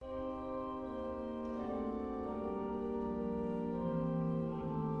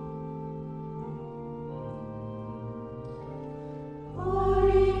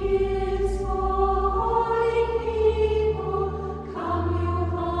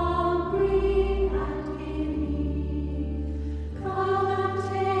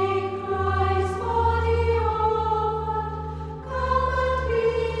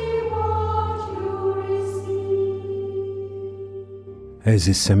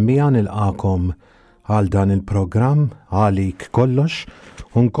Eżis semmija nilqakom għal dan il-programm Għalik kollox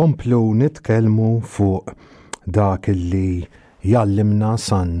unkomplu nitkellmu fuq dak illi jallimna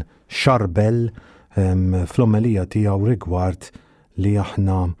San Xarbel fl-omelija tiegħu rigward li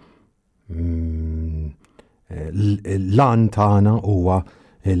aħna l-lan tagħna huwa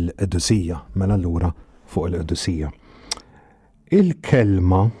il-qdusija, mela allura fuq il-qdusija.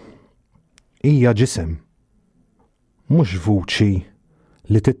 Il-kelma hija ġisem, mhux vuċi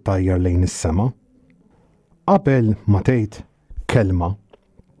li tittajjar lejn is-sema. Qabel ma tgħid kelma,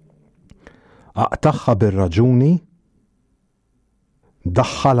 aqtaħħa bir-raġuni,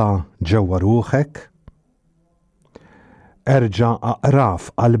 daħħala ġewwa ruħek, erġa' aqra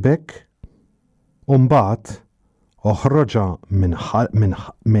f'qalbek u mbagħad oħroġa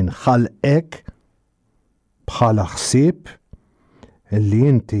minn ħalqek bħala ħsieb illi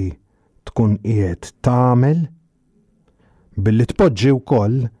inti tkun qiegħed tagħmel billi tpoġġi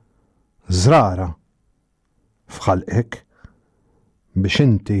wkoll żrara f'ħalqek biex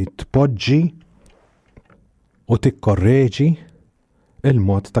inti tpoġġi u tikkorreġi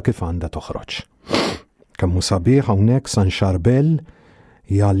il-mod ta' kif għandha toħroġ. Kemm hu sabiħ hawnhekk San Xarbel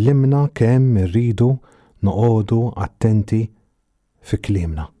jgħallimna kemm irridu noqogħdu attenti fi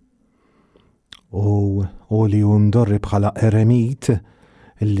kliemna. U li ndorri bħala eremit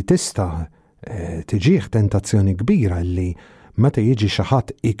illi tista' tiġih tentazzjoni kbira li meta jiġi xi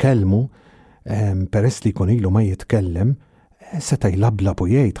ħadd ikellmu peress li jkun ilu ma jitkellem seta' jlablab u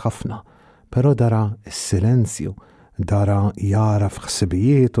jgħid ħafna, però dara s-silenzju, dara jara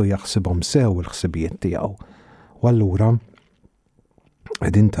f'ħsibijiet u jaħsibhom sew il-ħsibijiet tiegħu. U allura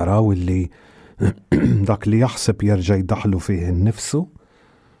qegħdin taraw illi dak li jaħseb jerġa' jdaħlu fih innifsu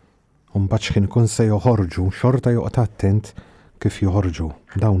u mbagħad x'kien ikun se joħorġu xorta joqgħod attent kif joħorġu.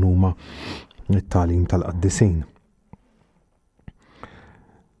 Dawn huma it-tagħlim tal-qaddisin.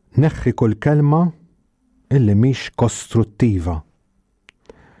 Neħħi kull kelma illi mhix kostruttiva.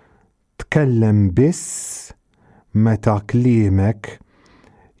 Tkellem biss meta kliemek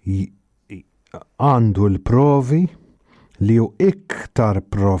għandu l-provi li hu iktar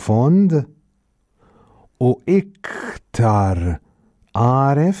profond u iktar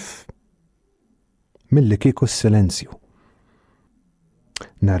għaref milli kieku s-silenzju.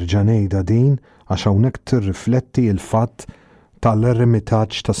 Nerġa' ngħidha din għax hawnhekk tirrifletti l-fatt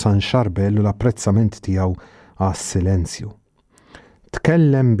tal-eremitaġġ ta' San Xarbel u l-apprezzament tiegħu għas-silenzju.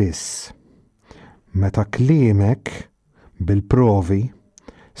 Tkellem biss meta kliemek bil-provi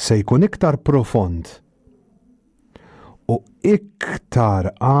se jkun iktar profond u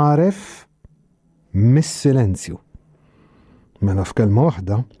iktar għaref mis-silenzju. Mela f'kelma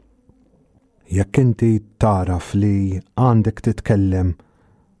waħda, jekk inti taraf li għandek titkellem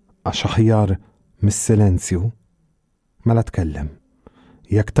għax aħjar mis-silenzju, mela tkellem.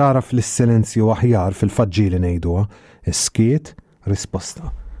 Jekk taraf li s-silenzju aħjar fil-faġġieli ngħiduha, iskiet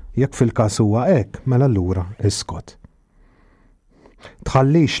risposta. Jekk fil-każ huwa hekk, mela allura iskot.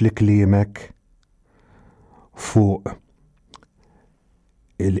 Tħallix li kliemek fuq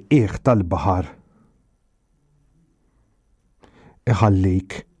il-qiegħ tal-baħar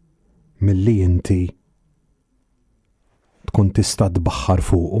iħallik milli inti tkun tista' tbaħħar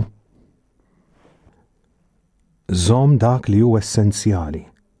fuqu. Żomm dak li hu essenzjali.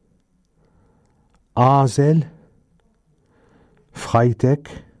 Għażel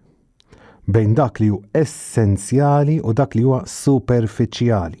f'ħajtek bejn dak li hu essenzjali u dak li huwa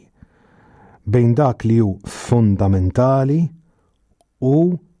superfiċjali, bejn dak li hu fundamentali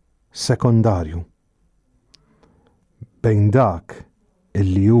u sekondarju, bejn dak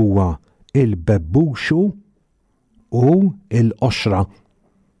illi huwa il-bebbuxu u il-qoxra.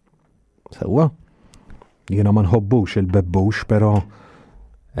 Sewwa, jiena ma nħobbux il-bebbux, però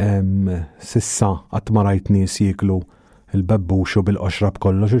sissa qatt ma rajt nies jieklu il-bebbuxu bil-qoxra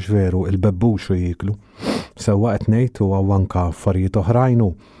b'kollox, ux veru, il-bebbuxu jieklu. Sewwa qed ngħid u anke affarijiet oħrajn u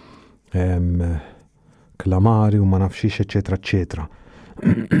klamari u ma nafxix eċetera eċetera.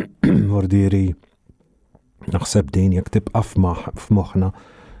 Ordieri naħseb din jekk tibqa' f'moħħna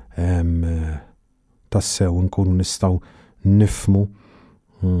tassew nkunu nistgħu nifhmu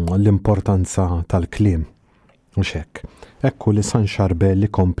l-importanza tal-kliem. U hekk. Ekku li San Xarbel li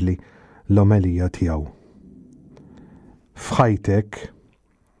kompli l-omelija tiegħu. F'ħajtek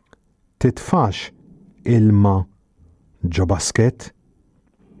titfax ilma ġo basket,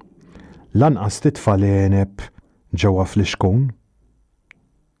 lanqas titfa' l-għeneb ġewwa fl-ixkun,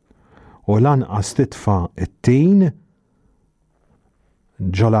 u lanqas titfa' it-tin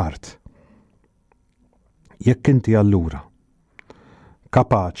ġo l-art. Jekk inti allura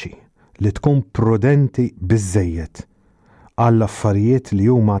kapaċi li tkun prudenti biżżejjed għall affarijiet li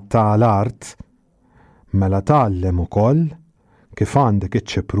huma tal-art, mela tgħallem ukoll kif għandek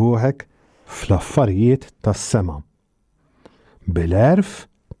iċċib ruħek fl-affarijiet tas-sema bil-għerf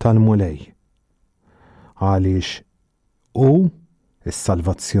tal-mulej. Għaliex hu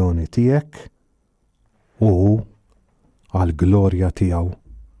is-salvazzjoni tiegħek u għall-glorja tiegħu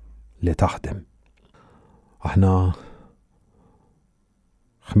li taħdem. Aħna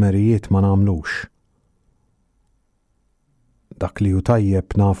ħmerijiet ma nagħmlux. Dak li hu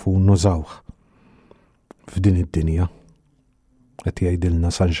tajjeb nafu nużawh f'din id-dinja. Qed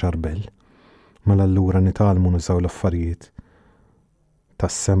jgħidilna San Xarbel, mela allura nitgħallmu nużaw l-affarijiet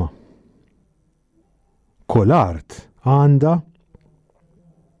tas-sema. Kull art għandha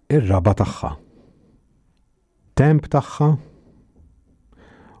ir-raba tagħha, temp tagħha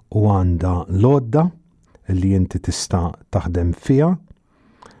u għandha lodda li inti tista' taħdem fiha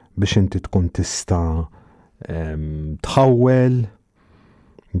biex inti tkun tista' tħawwel,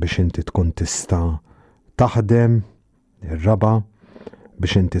 biex inti tkun tista' taħdem ir-raba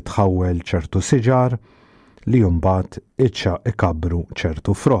biex inti tħawwel ċertu siġar li mbagħad ikabru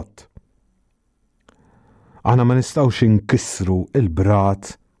ċertu frott. Aħna ma nistgħux inkissru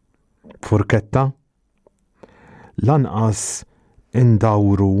il-brat b'furketta, lanqas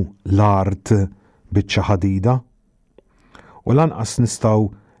indawru l-art biċċa ħadida u lanqas nistgħu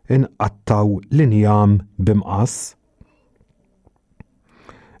inqattaw l-injam b'imqas.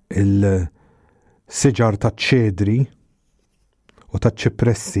 Il-siġar taċ-ċedri u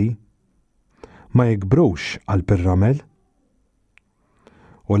taċ-ċipressi ma jikbrux għall-pirramel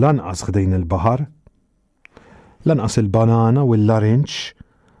u lanqas ħdejn il-baħar, lanqas il-banana u l-larinċ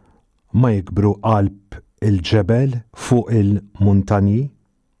ma jikbru qalb il-ġebel fuq il-muntanji.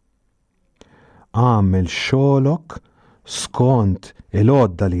 Għamel xogħolok skont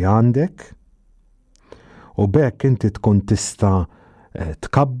il-għodda li għandek u bekk inti tkun tista'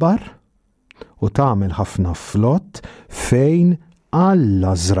 tkabbar u tagħmel ħafna flott fejn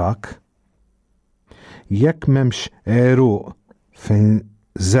Alla żrak. Jekk m'hemmx għeruq fejn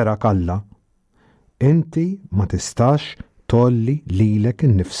żerak Alla, inti ma tistax tolli lilek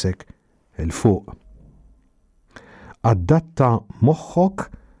innifsek il-fuq. Adatta moħħok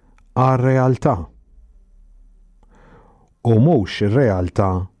għar-realtà u mhux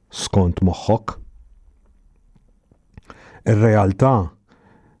ir-realtà skont moħħok. Ir-realtà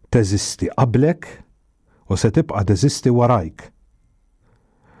teżisti qablek u se tibqa' teżisti warajk.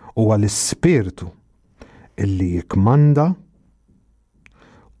 Huwa l-ispirtu illi jikmanda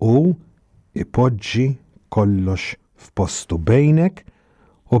u ipoġġi kollox f'postu bejnek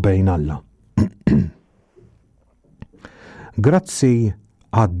u bejn Alla. Grazzi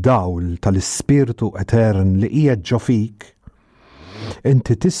għad-dawl tal-ispirtu etern li qiegħed ġo fik,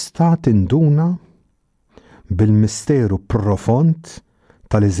 inti tista' tinduna bil-misteru profond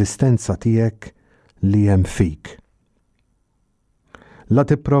tal-eżistenza tiegħek li hemm fik. La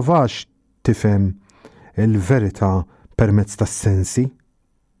tipprovax tifhem il-verità permezz tas-sensi,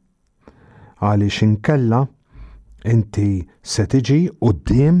 għaliex inkella inti se tiġi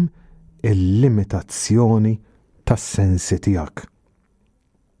quddiem il-limitazzjoni tas-sensi tiegħek.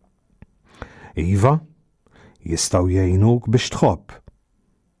 Iva, jistgħu jgħinuk biex tħobb,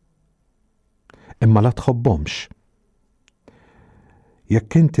 imma la tħobbhomx.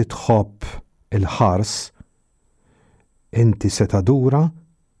 Jekk inti tħobb il-ħars, inti se tadura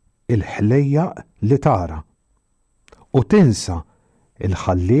il-ħlejjaq li tara u tinsa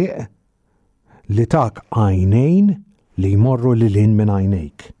il-ħallieq li tak għajnejn li jmorru lilin minn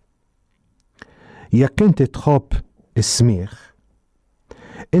għajnejk. Jekk inti tħobb is-smieħ,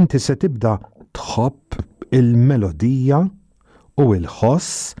 inti se tibda tħobb il-melodija u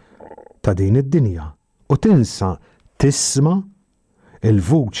l-ħoss ta' din id-dinja u tinsa tisma'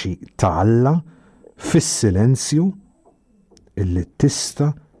 il-vuċi ta' Alla fis-silenzju illi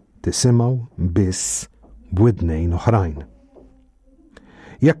tista' tisimgħu biss b'widnejn oħrajn.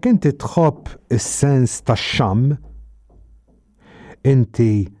 Jekk inti tħobb is-sens tax-xamm,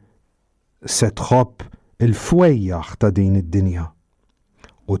 inti se tħobb il-fwejjaħ ta' din id-dinja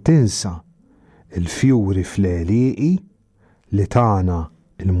u tinsa il-fjuri fl-għelieqi li tagħna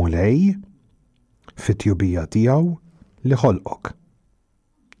il-mulej fit-tjubija tiegħu li ħolqok.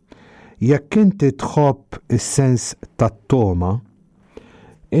 Jekk inti tħobb is-sens tat-toma,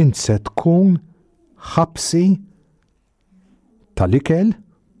 int se tkun ħabsi tal-ikel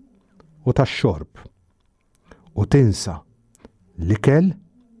u tax-xorb u tinsa l-ikel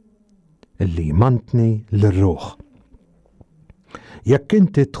illi jmantni lir-ruħ. Jekk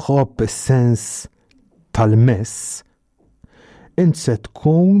inti tħobb is-sens tal-mess, int se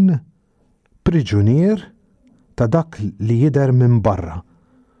tkun priġunier ta' dak li jidher minn barra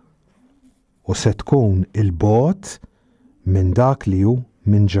u se tkun il-bogħod minn dak li hu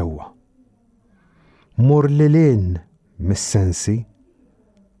minn ġewwa. Mur lilin mis-sensi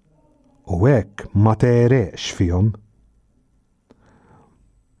u hekk ma tereqx fihom.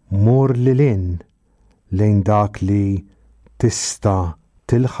 Mur lilin lejn dak li tista'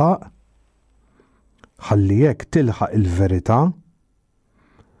 tilħaq, ħalli hekk tilħaq il-verità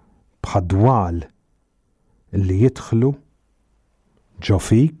b'ħadwal li jidħlu ġo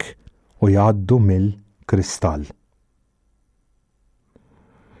fik u jgħaddu mill-kristall.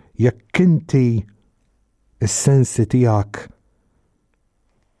 Jekk inti is-sensi tiegħek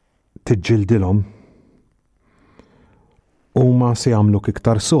tiġġildilhom huma se jagħmluk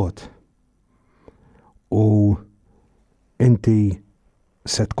iktar sod u inti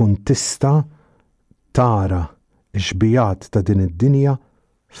se tkun tista' tara x-xbijat ta' din id-dinja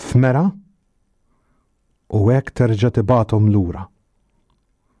f'mera u hekk terġa' tibagħthom lura.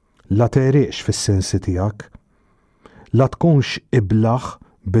 La tereqx fis-sensi tiegħek, la tkunx iblaħ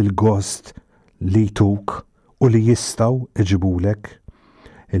bil-gost li tuk u li jistgħu iġibulek.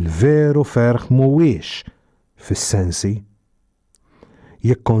 Il-veru ferħ mhuwiex fis-sensi.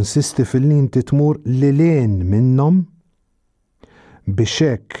 Jikkonsisti fil-li inti tmur lilien minnhom biex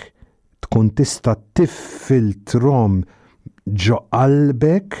hekk tkun tista' tiffiltrhom ġo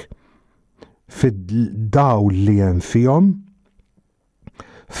qalbek fid-dawl li hemm fihom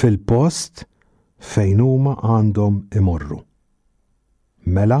fil-post fejn huma għandhom imorru.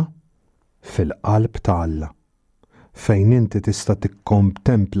 Mela fil-qalb ta' Alla, fejn inti tista'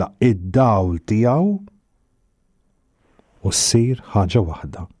 tikkontempla id-dawl tiegħu u ssir ħaġa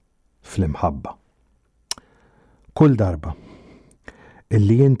waħda fl-imħabba. Kull darba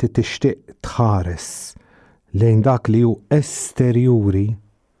illi inti tixtieq tħares lejn dak li hu esterjuri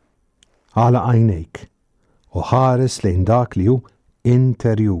għala għajnejk u ħares lejn dak li hu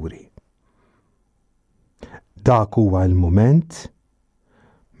interjuri. Dak huwa l-mument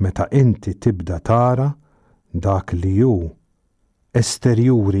meta inti tibda tara dak li hu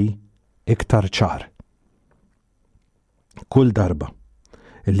esterjuri iktar ċar. Kull darba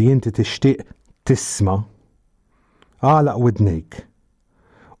li inti tixtieq tisma' għalaq widnejk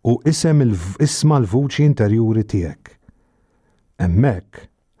u isma' l-vuċi interjuri tiegħek. Hemmhekk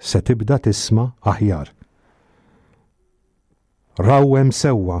se tibda tisma' aħjar. Rawwem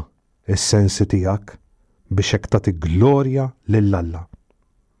sewwa is-sensi tiegħek biex hekk tagħti glorja lil Alla.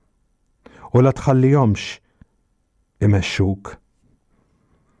 U la tħallihomx imexxuk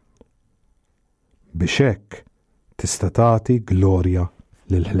biex hekk tista' tagħti glorja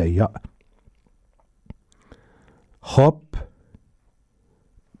lil ħlejjaq. Ħobb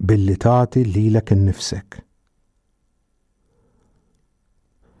billi tagħti lilek innifsek.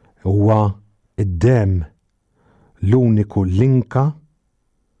 Huwa id-dem l-uniku linka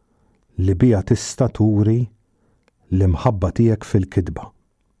li bija tista' turi l-imħabba tiegħek fil-kidba.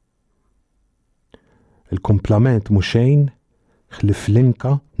 Il-kumplament mhu xejn ħlif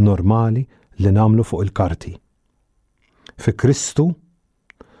linka normali li nagħmlu fuq il-karti. Fi Kristu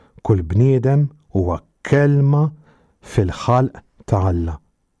kull bniedem huwa kelma fil-ħalq ta' Alla.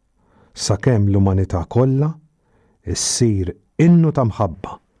 Sakemm l-umanità kollha issir innu ta'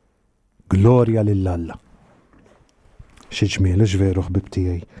 mħabba. Glorja lil Alla. Xi ġmiel veru ħbib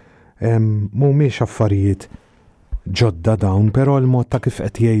tiegħi. Mhumiex affarijiet ġodda dawn, però l-mod ta' kif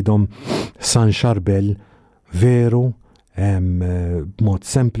qed jgħidhom San Charbel veru b'mod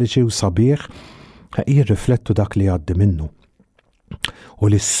sempliċi u sabiħ jirriflettu dak li għaddi minnu. U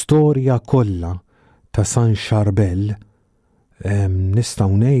l-istorja kollha ta' San Charbel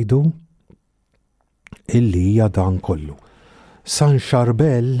nistgħu ngħidu illi hija dan kollu. San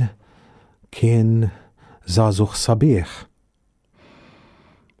Charbel kien żagħżugħ sabiħ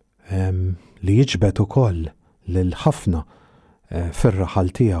li jiġbed ukoll lil ħafna fir-raħal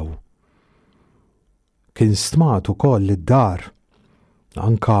tiegħu. Kien stmat ukoll lid-dar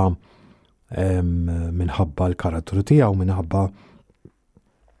anka minħabba l-karattru tiegħu, minħabba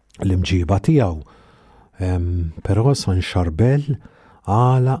l-imġiba tiegħu. Però San Charbel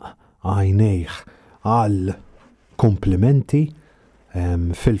għalaq għajnejh għal komplimenti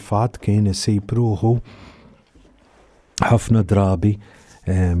fil-fatt kien isib ruħu ħafna drabi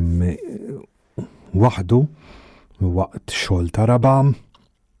waħdu waqt xogħol ta' rabam,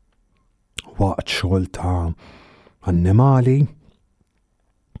 waqt xogħol ta' annimali,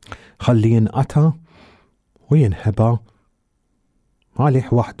 ħalli jinqata u jinħeba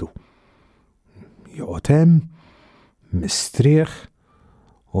għalih waħdu. Joqgħod hemm mistrieħ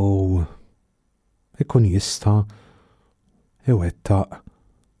u ikun jista' iwettaq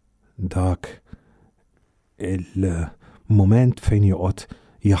dak il-moment fejn joqgħod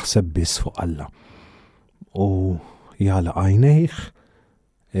jaħseb biss fuq Alla. U jala għajnejh,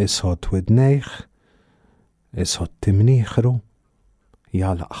 isħod widnejh, isħod timnieħru,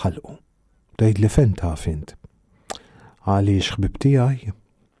 jala ħalqu. Dejt li fejn taf int. Għaliex ħbib tiegħi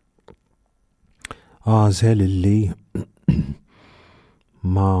għażel illi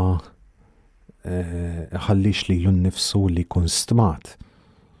ma ħallix li l-nifsu li kun stmat.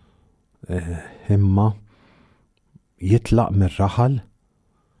 Imma jitlaq mir-raħal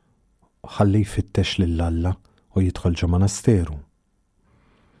ħalli jfittex lill-Alla u jidħol ġo monasteru.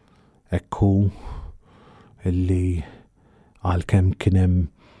 Ekku illi għalkemm kien hemm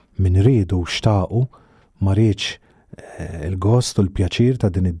min ridu u xtaqu ma rridx il-gost u l-pjaċir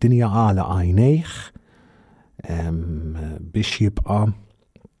ta' din id-dinja għala għajnejh biex jibqa'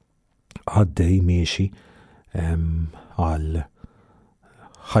 għaddej miexi għal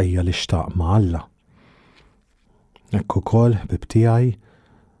ħajja li xtaq ma' Alla. Ekku kol bibtijaj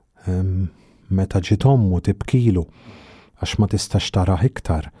meta ġiet ommu tibkilu għax ma tistax taraħ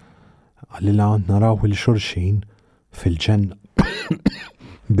iktar għallila naraw il-xurxin fil-ġenna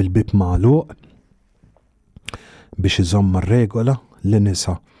bil-bib magħluq biex iżomm regola li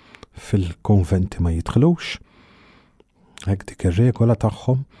nisa fil-konventi ma jidħlux. Hekk dik ir-regola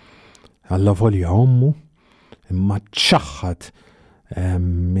tagħhom Alla volja ommu imma ċaħħad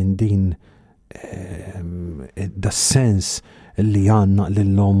minn din da sens li għanna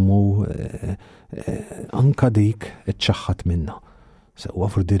l-ommu anka dik ċaħħad minna. U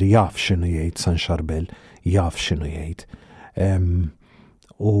għafurdiri jaf xinu jgħid San Xarbel, jaf xinu jgħid.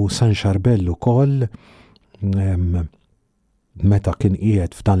 U San Xarbel ukoll meta kien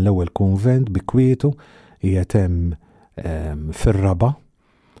qiegħed f'dan l-ewwel konvent bi kwietu qiegħed hemm fir-raba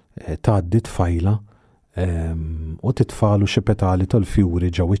tgħaddi tfajla u titfalu xi petali tal-fjuri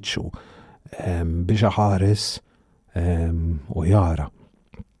ġew wiċċu biex ħares u jara.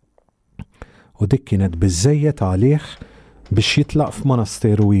 U dik kienet biżżejjed għalih biex jitlaq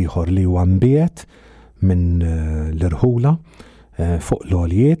f'monasteru ieħor li huwa mbiegħed minn l-irħula fuq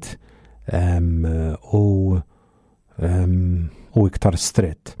l-għoljiet u iktar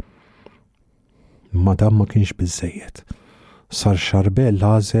strett. Ma dan ma kienx biżżejjed. Sar Xarbel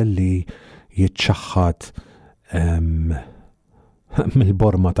għażel li jiċċaħħad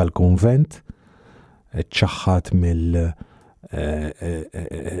mill-borma tal-konvent, iċċaħħad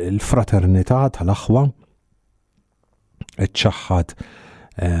mill-fraternità tal-aħwa, iċċaħħad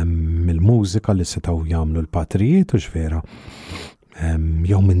mill-mużika li setgħu jagħmlu l-patrijiet u x'vera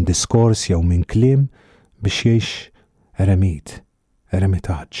jew minn diskors jew minn kliem biex jgħix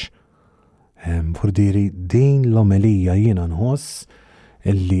eremitaġġ. Furdiri din l-omelija jiena nħoss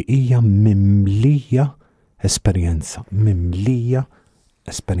illi hija mimlija esperjenza.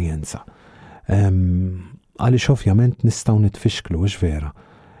 Għaliex ovvjament nistgħu nitfixklu x'vera.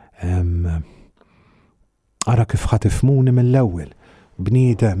 Ara kif ħatifmuni mill-ewwel.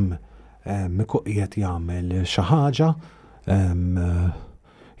 Bniedem qiegħed jagħmel xi ħaġa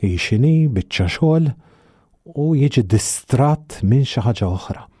jixini biċċa xogħol u jiġi distratt minn xi ħaġa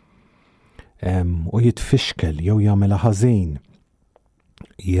oħra. U jitfixkel jew jagħmilha ħażin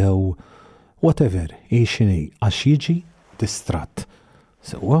jew whatever jixini għax jiġi distratt.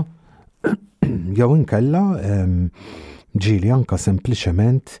 Sewwa jew inkella ġieli anke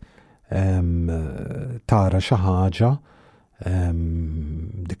sempliċement tara xi ħaġa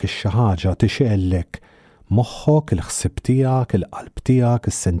dik ix-xi ħaġa tixellek moħħok, il-ħsieb tiegħek, il-qalb tiegħek,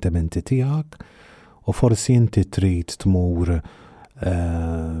 is-sentimenti tiegħek u forsi inti trid tmur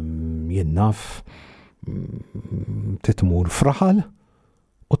jinnaf titmur fraħal u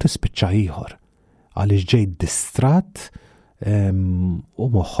tispiċċa ieħor għaliex ġejt distratt u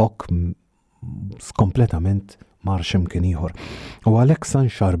moħħok kompletament mar x'imkien ieħor. U għalhekk San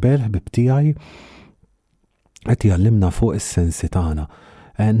Xarbel ħbib tiegħi qed jgħallimna fuq is-sensi tagħna.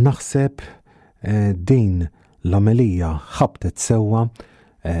 Naħseb din l-omelija ħabtet sewwa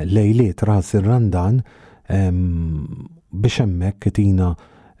lejliet ras ir-Randan biex hemmhekk itina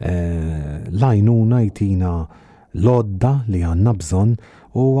lajnuna jtina lodda li għandna bżonn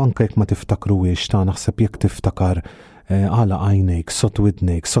u anke jekk ma tiftakruhiex ta' naħseb jekk tiftakar għala għajnejk, sott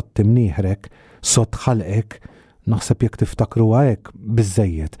widnejk, sott timnieħrek, sott ħalqek, naħseb jekk tiftakruha hekk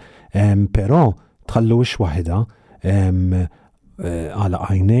biżżejjed. Però tħallux waħda għala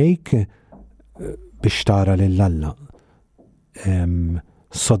għajnejk biex tara lill-Alla.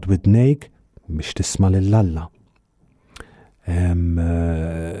 Sott widnejk biex tisma' lill-Alla.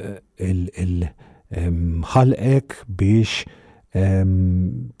 ħalqek biex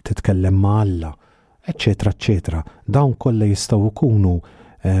titkellem ma' Alla, eccetera, eccetera. Dawn kollha jistgħu jkunu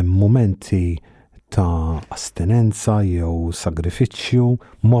momenti ta' astinenza jew sagrifiċċju,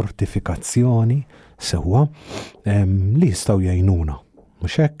 mortifikazzjoni sewwa li jistgħu jgħinuna.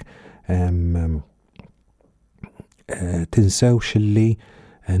 Mhux hekk tinsewx illi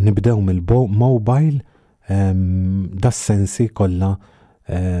nibdew mill-mobile das-sensi kollha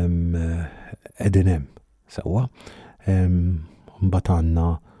qegħdin hemm sewwa. Mbagħad għandna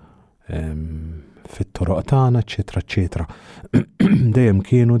fit-toroq tagħna, eċetera, eċetera. Dejjem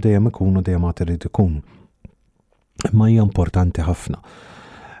kienu, dejjem ikunu, dejjem għad irid ikunu. Imma hija importanti ħafna.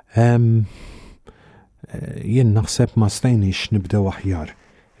 Jien naħseb ma stajniex nibdew aħjar.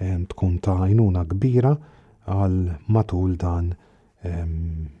 Tkun ta' għajnuna kbira għal matul dan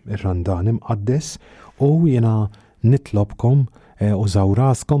ir-Randan imqaddes u jiena nitlobkom użaw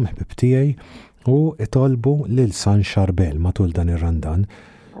raskom ħbib tiegħi u itolbu lil San Xarbel matul dan ir-Randan.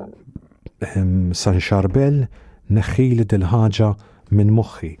 San Xarbel neħħili dil-ħaġa minn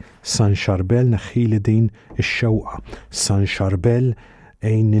moħħi. San Xarbel neħħili din ix-xewqa. San Xarbel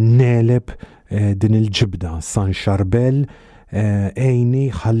neleb din il-ġibda. San Xarbel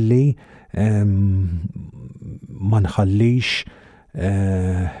ejni ħalli ma nħallix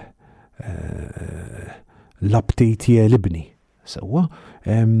l-aptit jelibni. Sewwa,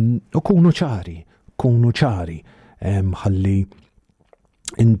 u kunu ċari, ħalli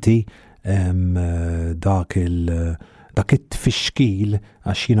inti dak it-tfixkil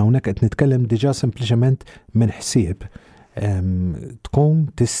għax jiena hawnhekk qed nitkellem diġà sempliċement minn ħsieb tkun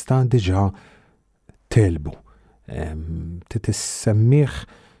tista' diġà telbu. Titissemmih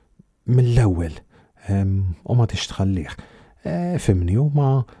mill-ewwel u ma tixtħallih. Fimni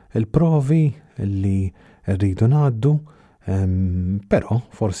huma l-provi li rridu ngħaddu, però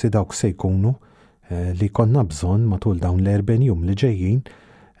forsi dawk se jkunu li konna bżonn matul dawn l-40 jum li ġejjin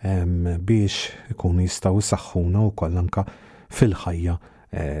biex ikunu jistgħu jsaħħuna wkoll anke fil-ħajja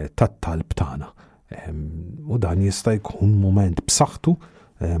tat-talb tagħna. U dan jista' jkun mument b'saħħtu,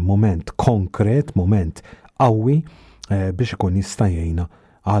 mument konkret, mument qawwi biex ikun jista' jgħinna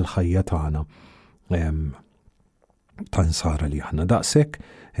għal ħajja tagħna tansara li aħna daqshekk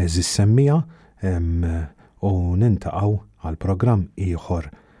żissemmija u nintaqgħu għal programm ieħor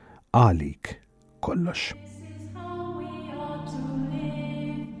Għalik kollox.